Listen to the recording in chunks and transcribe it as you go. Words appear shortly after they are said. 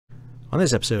On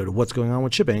this episode of What's Going On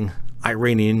with Shipping,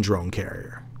 Iranian Drone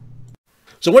Carrier.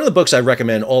 So one of the books I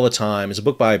recommend all the time is a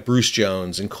book by Bruce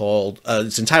Jones and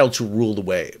it's entitled To Rule the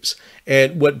Waves.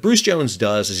 And what Bruce Jones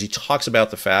does is he talks about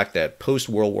the fact that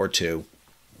post-World War II,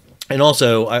 and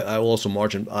also I will also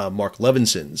mention Mark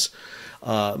Levinson's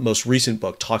most recent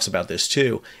book talks about this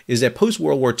too, is that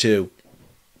post-World War II,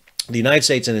 the United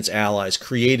States and its allies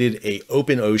created an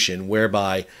open ocean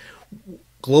whereby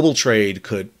global trade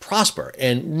could prosper.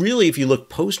 And really, if you look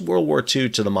post-World War II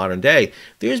to the modern day,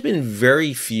 there's been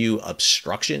very few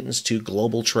obstructions to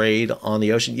global trade on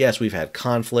the ocean. Yes, we've had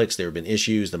conflicts. There have been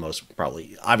issues. The most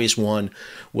probably obvious one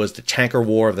was the tanker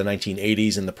war of the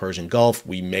 1980s in the Persian Gulf.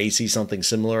 We may see something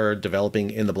similar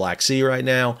developing in the Black Sea right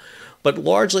now. But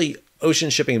largely, ocean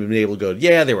shipping has been able to go,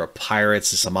 yeah, there were pirates,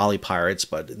 the Somali pirates,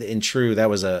 but in truth, that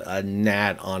was a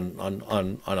gnat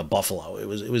on a buffalo. It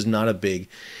was not a big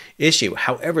issue.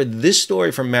 However, this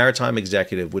story from Maritime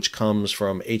Executive, which comes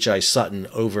from H.I. Sutton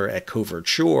over at Covert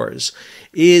Shores,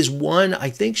 is one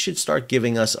I think should start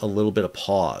giving us a little bit of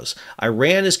pause.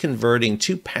 Iran is converting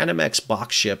two Panamax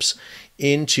Boxships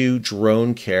into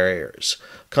drone carriers.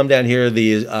 Come down here,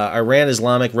 the Iran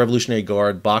Islamic Revolutionary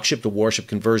Guard Boxship to warship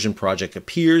conversion project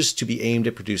appears to be aimed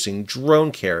at producing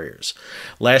drone carriers.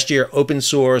 Last year, open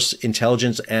source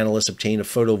intelligence analysts obtained a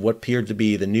photo of what appeared to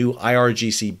be the new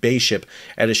IRGC base ship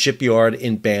at a shipyard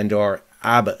in Bandar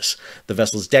Abbas. The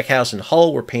vessel's deckhouse and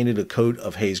hull were painted a coat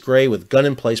of haze gray with gun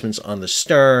emplacements on the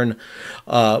stern,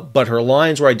 but her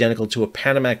lines were identical to a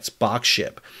Panamax box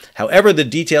ship. However, the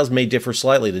details may differ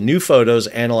slightly. The new photos,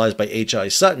 analyzed by H.I.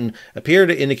 Sutton, appear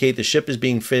to indicate the ship is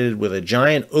being fitted with a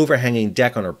giant overhanging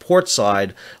deck on her port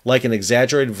side, like an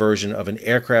exaggerated version of an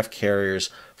aircraft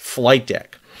carrier's flight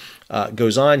deck.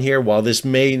 Goes on here, while this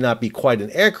may not be quite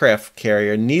an aircraft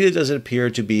carrier, neither does it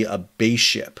appear to be a base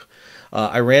ship.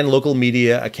 Iran local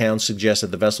media accounts suggest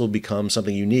that the vessel will become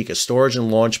something unique, a storage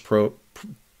and launch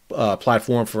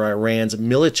platform for Iran's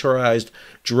militarized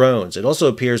drones. It also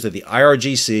appears that the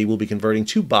IRGC will be converting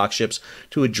two box ships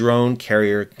to a drone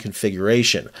carrier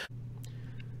configuration.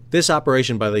 This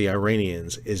operation by the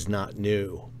Iranians is not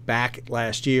new. Back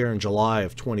last year in July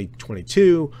of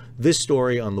 2022, this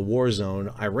story on the war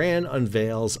zone, Iran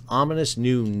unveils ominous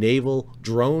new naval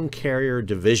drone carrier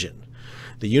division.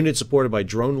 The unit, supported by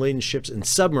drone-laden ships and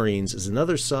submarines, is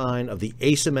another sign of the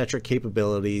asymmetric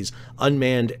capabilities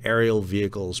unmanned aerial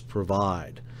vehicles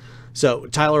provide. So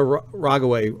Tyler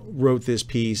Rogaway wrote this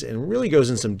piece and really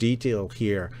goes in some detail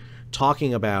here,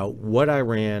 talking about what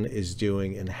Iran is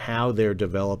doing and how they're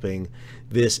developing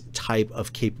this type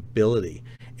of capability.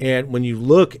 And when you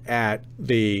look at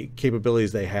the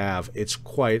capabilities they have, it's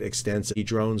quite extensive.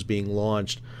 Drones being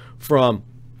launched from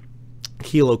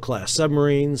Kilo-class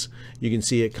submarines. You can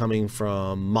see it coming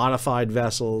from modified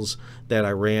vessels that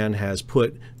Iran has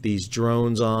put these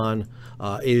drones on.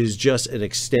 It is just an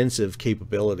extensive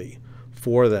capability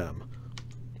for them.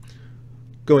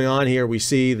 Going on here, we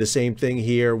see the same thing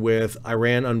here with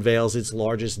Iran unveils its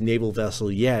largest naval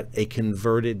vessel yet, a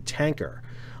converted tanker.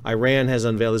 Iran has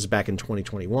unveiled this back in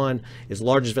 2021, its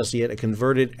largest vessel yet, a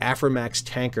converted Aframax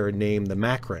tanker named the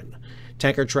Makran.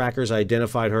 Tanker trackers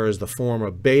identified her as the former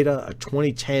Beta, a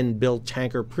 2010-built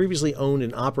tanker previously owned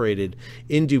and operated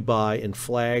in Dubai and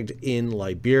flagged in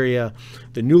Liberia.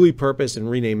 The newly purposed and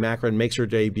renamed Makran makes her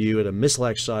debut at a missile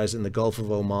exercise in the Gulf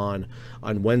of Oman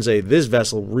on Wednesday. This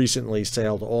vessel recently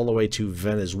sailed all the way to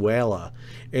Venezuela.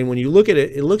 And when you look at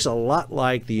it, it looks a lot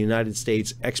like the United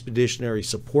States Expeditionary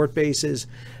Support Bases.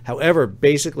 However,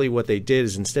 basically what they did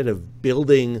is, instead of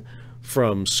building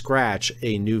from scratch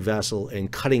a new vessel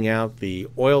and cutting out the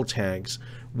oil tanks,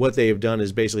 what they have done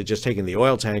is basically just taken the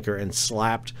oil tanker and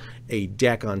slapped a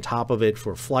deck on top of it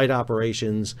for flight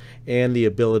operations and the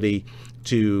ability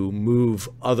to move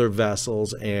other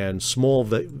vessels and small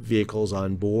vehicles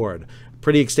on board.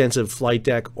 Pretty extensive flight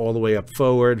deck all the way up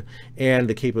forward, and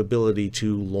the capability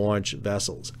to launch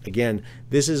vessels. Again,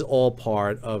 this is all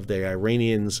part of the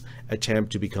Iranians'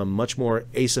 attempt to become much more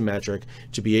asymmetric,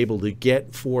 to be able to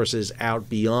get forces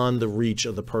out beyond the reach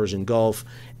of the Persian Gulf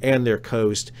and their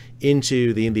coast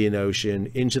into the Indian Ocean,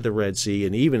 into the Red Sea,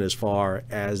 and even as far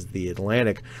as the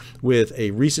Atlantic, with a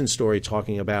recent story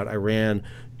talking about Iran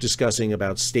discussing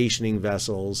about stationing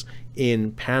vessels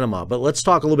in Panama. But let's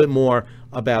talk a little bit more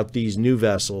about these new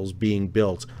vessels being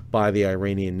built by the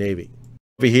Iranian Navy.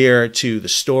 Over here to the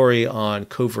story on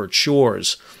Covert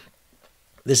Shores.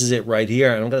 This is it right here.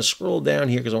 And I'm going to scroll down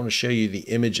here because I want to show you the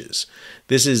images.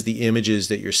 This is the images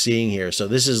that you're seeing here. So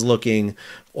this is looking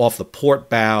off the port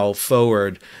bow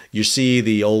forward. You see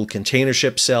the old container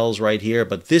ship cells right here,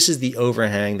 but this is the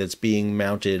overhang that's being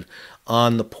mounted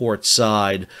on the port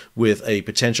side with a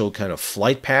potential kind of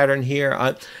flight pattern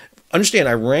here. Understand,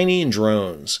 Iranian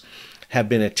drones have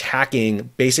been attacking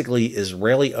basically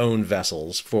Israeli-owned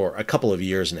vessels for a couple of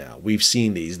years now. We've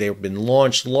seen these. They've been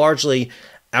launched largely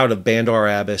out of Bandar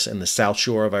Abbas and the south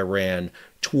shore of Iran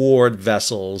toward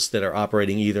vessels that are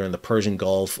operating either in the Persian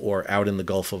Gulf or out in the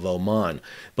Gulf of Oman.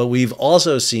 But we've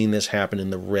also seen this happen in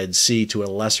the Red Sea to a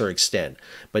lesser extent.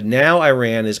 But now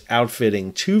Iran is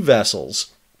outfitting 2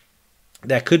 vessels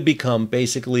that could become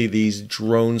basically these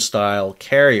drone-style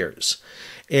carriers.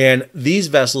 And these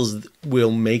vessels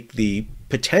will make the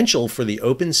potential for the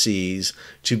open seas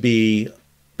to be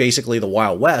basically the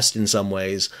Wild West in some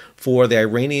ways for the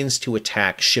Iranians to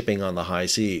attack shipping on the high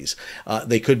seas.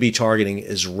 They could be targeting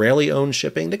Israeli-owned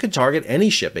shipping. They could target any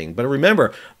shipping. But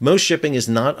remember, most shipping is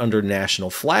not under national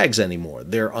flags anymore.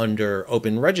 They're under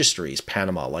open registries: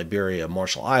 Panama, Liberia,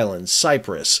 Marshall Islands,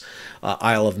 Cyprus,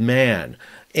 Isle of Man.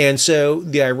 And so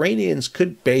the Iranians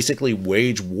could basically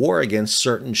wage war against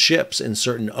certain ships and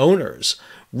certain owners,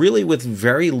 really with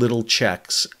very little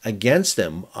checks against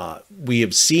them. We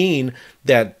have seen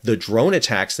that the drone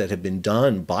attacks that have been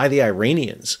done by the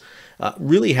Iranians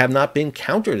really have not been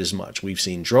countered as much. We've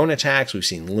seen drone attacks, we've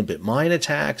seen limpet mine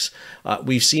attacks.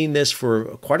 We've seen this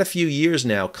for quite a few years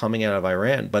now coming out of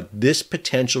Iran, but this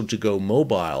potential to go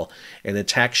mobile and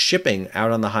attack shipping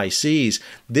out on the high seas,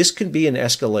 this could be an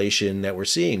escalation that we're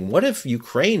seeing. What if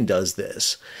Ukraine does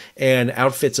this and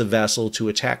outfits a vessel to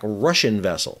attack Russian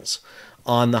vessels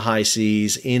on the high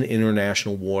seas in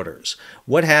international waters?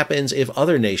 What happens if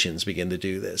other nations begin to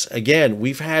do this? Again,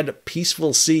 we've had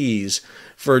peaceful seas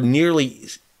for nearly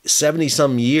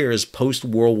 70-some years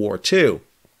post-World War II.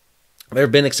 There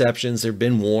have been exceptions, there have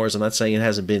been wars. I'm not saying it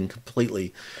hasn't been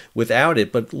completely without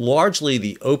it, but largely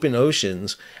the open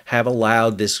oceans have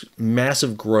allowed this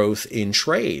massive growth in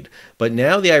trade. But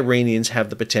now the Iranians have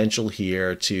the potential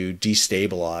here to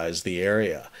destabilize the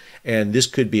area. And this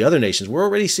could be other nations. We're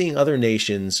already seeing other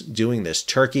nations doing this.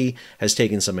 Turkey has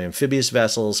taken some amphibious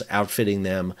vessels, outfitting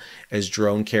them as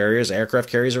drone carriers. Aircraft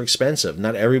carriers are expensive.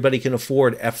 Not everybody can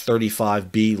afford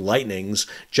F-35B Lightnings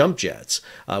jump jets.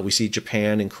 We see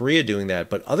Japan and Korea doing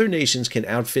that. But other nations can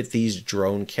outfit these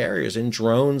drone carriers. And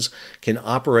drones can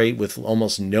operate with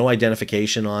almost no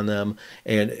identification on them.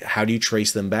 And how do you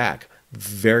trace them back?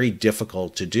 Very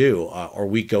difficult to do. Are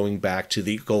we going back to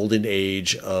the golden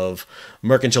age of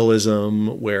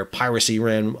mercantilism where piracy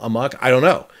ran amok? I don't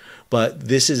know. But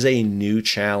this is a new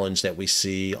challenge that we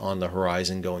see on the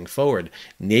horizon going forward.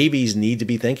 Navies need to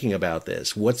be thinking about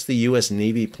this. What's the U.S.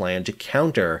 Navy plan to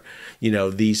counter,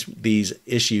 these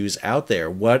issues out there?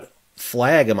 What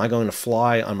flag am I going to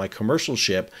fly on my commercial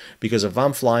ship? Because if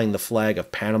I'm flying the flag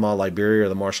of Panama, Liberia, or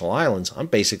the Marshall Islands, I'm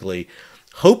basically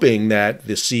hoping that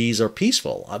the seas are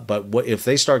peaceful. But what if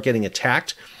they start getting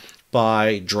attacked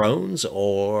by drones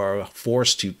or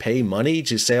forced to pay money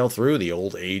to sail through, the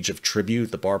old age of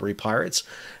tribute, the Barbary pirates?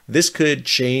 This could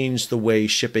change the way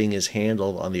shipping is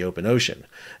handled on the open ocean.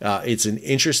 It's an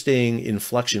interesting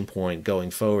inflection point going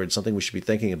forward, something we should be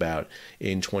thinking about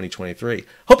in 2023.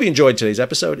 Hope you enjoyed today's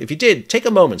episode. If you did, take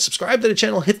a moment, subscribe to the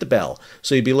channel, hit the bell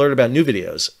so you'll be alerted about new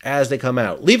videos as they come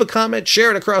out. Leave a comment,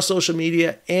 share it across social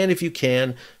media, and if you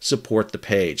can, support the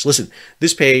page. Listen,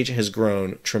 this page has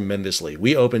grown tremendously.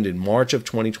 We opened in March of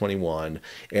 2021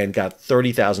 and got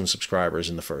 30,000 subscribers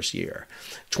in the first year.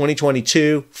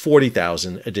 2022,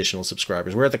 40,000 additional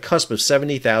subscribers. We're at the cusp of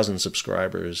 70,000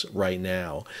 subscribers right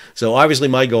now. So obviously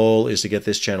my goal is to get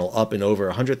this channel up and over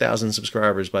 100,000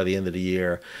 subscribers by the end of the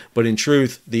year. But in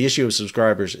truth, the issue of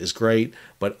subscribers is great,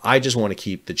 but I just want to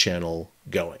keep the channel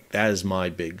going. That is my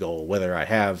big goal. Whether I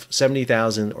have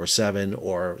 70,000 or 7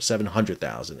 or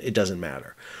 700,000, it doesn't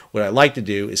matter. What I like to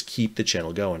do is keep the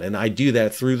channel going. And I do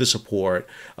that through the support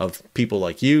of people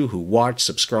like you who watch,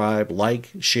 subscribe,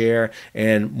 like, share,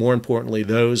 and more importantly,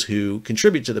 those who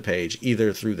contribute to the page,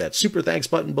 either through that super thanks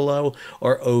button below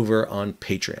or over on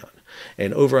Patreon.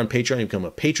 And over on Patreon, you become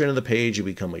a patron of the page. You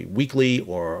become a weekly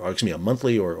or a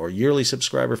monthly or yearly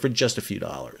subscriber for just a few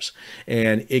dollars.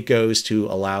 And it goes to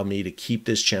allow me to keep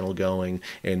this channel going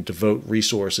and devote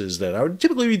resources that I would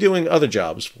typically be doing other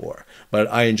jobs for.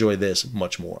 But I enjoy this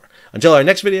much more. Until our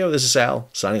next video, this is Sal,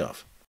 signing off.